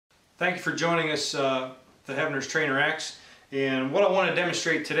Thank you for joining us, the Heavner's Trainer X. And what I want to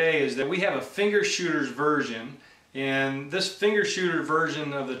demonstrate today is that we have a finger shooter's version, and this finger shooter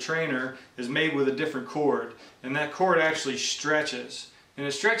version of the trainer is made with a different cord, and that cord actually stretches. And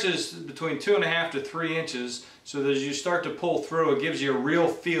it stretches between 2.5 to 3 inches, so that as you start to pull through, it gives you a real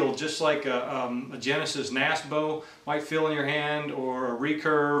feel, just like a Genesis NASP bow might feel in your hand, or a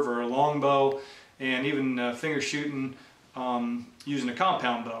recurve, or a long bow, and even finger shooting using a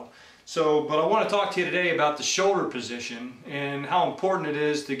compound bow. But I want to talk to you today about the shoulder position and how important it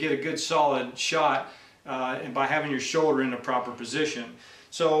is to get a good solid shot and by having your shoulder in the proper position.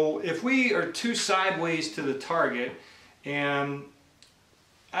 So if we are too sideways to the target and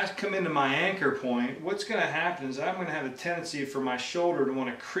I come into my anchor point, what's going to happen is I'm going to have a tendency for my shoulder to want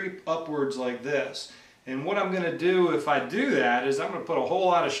to creep upwards like this. And what I'm going to do if I do that is I'm going to put a whole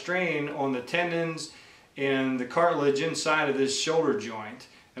lot of strain on the tendons and the cartilage inside of this shoulder joint.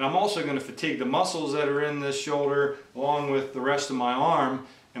 And I'm also going to fatigue the muscles that are in this shoulder along with the rest of my arm,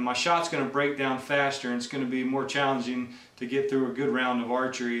 and my shot's going to break down faster, and it's going to be more challenging to get through a good round of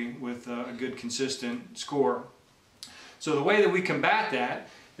archery with a good consistent score. So the way that we combat that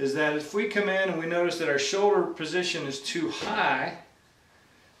is that if we come in and we notice that our shoulder position is too high,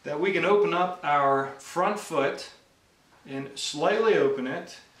 that we can open up our front foot and slightly open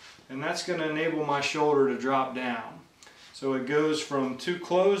it, and that's going to enable my shoulder to drop down. So it goes from too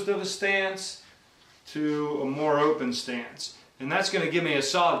closed of a stance to a more open stance. And that's going to give me a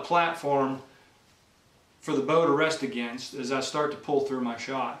solid platform for the bow to rest against as I start to pull through my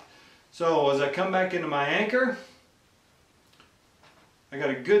shot. So as I come back into my anchor, I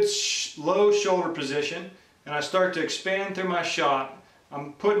got a good low shoulder position, and I start to expand through my shot.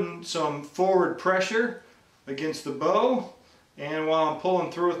 I'm putting some forward pressure against the bow, and while I'm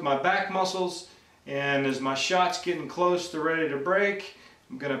pulling through with my back muscles, and as my shot's getting close to ready to break,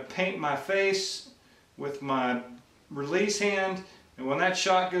 I'm going to paint my face with my release hand, and when that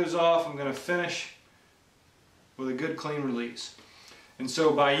shot goes off, I'm going to finish with a good clean release. And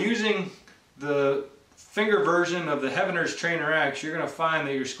so by using the finger version of the Heavner's Trainer X, you're going to find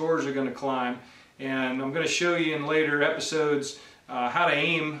that your scores are going to climb. And I'm going to show you in later episodes how to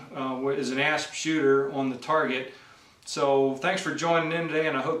aim as an ASP shooter on the target. So thanks for joining in today,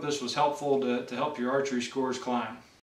 and I hope this was helpful to help your archery scores climb.